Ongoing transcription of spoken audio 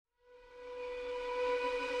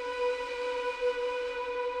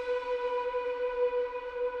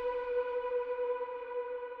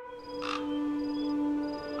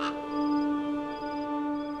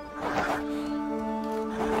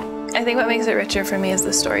I think what makes it richer for me is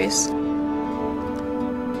the stories.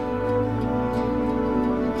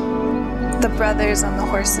 The brothers on the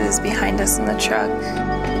horses behind us in the truck.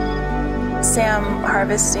 Sam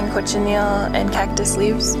harvesting cochineal and cactus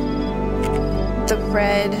leaves. The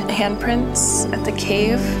red handprints at the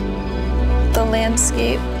cave. The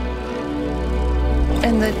landscape.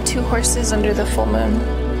 And the two horses under the full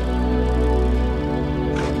moon.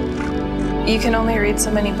 You can only read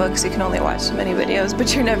so many books, you can only watch so many videos,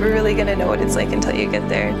 but you're never really gonna know what it's like until you get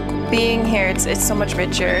there. Being here, it's so much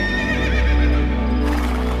richer.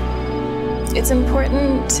 It's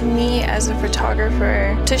important to me as a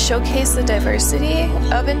photographer to showcase the diversity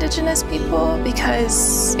of Indigenous people,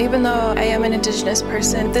 because even though I am an Indigenous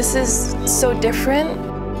person, this is so different.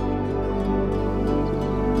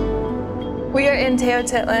 We are in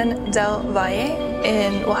Teotitlan del Valle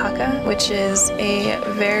in Oaxaca, which is a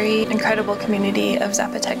very incredible community of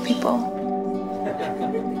Zapotec people.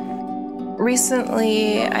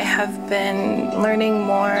 Recently, I have been learning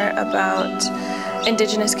more about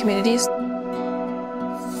Indigenous communities.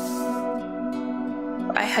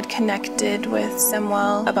 I had connected with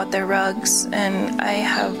Samuel about their rugs, and I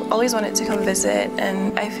have always wanted to come visit,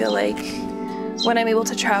 and I feel like when I'm able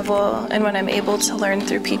to travel and when I'm able to learn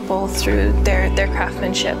through people, through their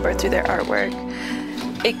craftsmanship or through their artwork,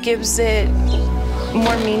 it gives it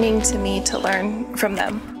more meaning to me to learn from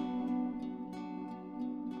them.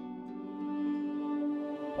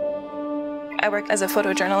 I work as a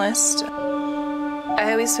photojournalist.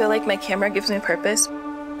 I always feel like my camera gives me purpose.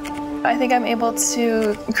 I think I'm able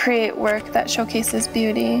to create work that showcases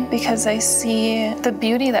beauty because I see the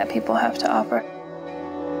beauty that people have to offer.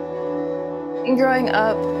 Growing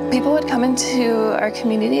up, people would come into our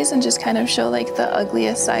communities and just kind of show like the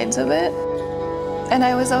ugliest sides of it. And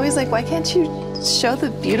I was always like, why can't you show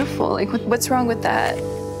the beautiful? Like, what's wrong with that?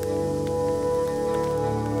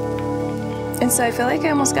 And so I feel like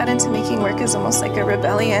I almost got into making work as almost like a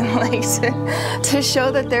rebellion, like to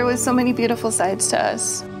show that there was so many beautiful sides to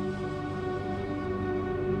us.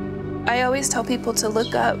 I always tell people to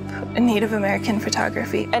look up Native American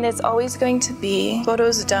photography, and it's always going to be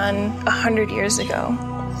photos done 100 years ago.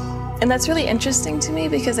 And that's really interesting to me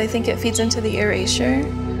because I think it feeds into the erasure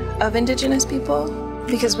of Indigenous people,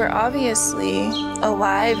 because we're obviously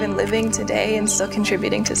alive and living today and still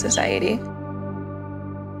contributing to society.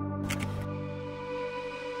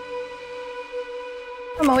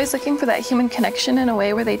 I'm always looking for that human connection in a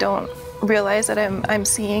way where they don't realize that I'm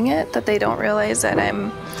seeing it, that they don't realize that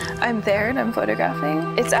I'm there and I'm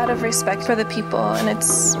photographing. It's out of respect for the people and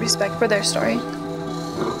it's respect for their story.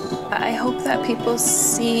 I hope that people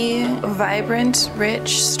see vibrant,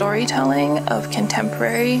 rich storytelling of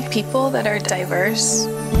contemporary people that are diverse.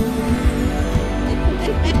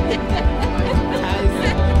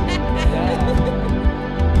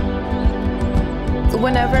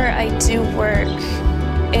 Whenever I do work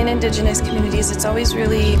in Indigenous communities, it's always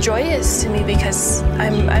really joyous to me because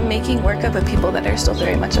I'm making work of a people that are still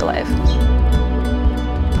very much alive.